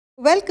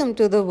Welcome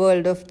to the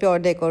world of Pure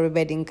Decor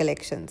bedding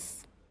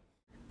collections.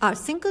 Our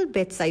single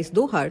bed size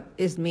Dohar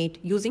is made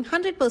using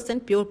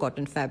 100% pure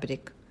cotton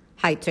fabric.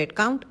 High thread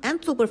count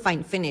and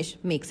superfine finish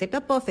makes it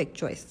a perfect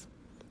choice.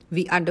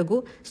 We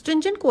undergo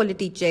stringent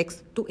quality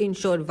checks to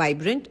ensure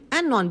vibrant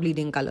and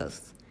non-bleeding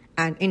colors.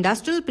 An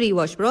industrial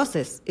pre-wash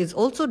process is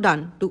also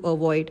done to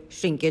avoid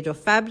shrinkage of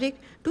fabric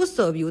to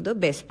serve you the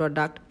best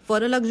product for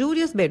a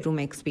luxurious bedroom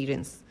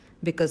experience,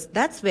 because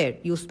that's where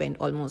you spend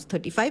almost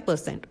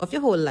 35% of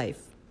your whole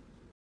life.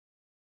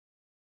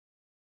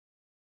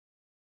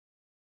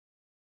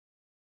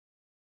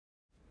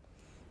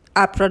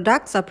 Our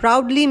products are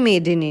proudly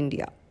made in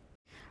India.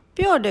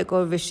 Pure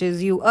Decor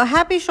wishes you a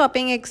happy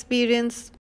shopping experience.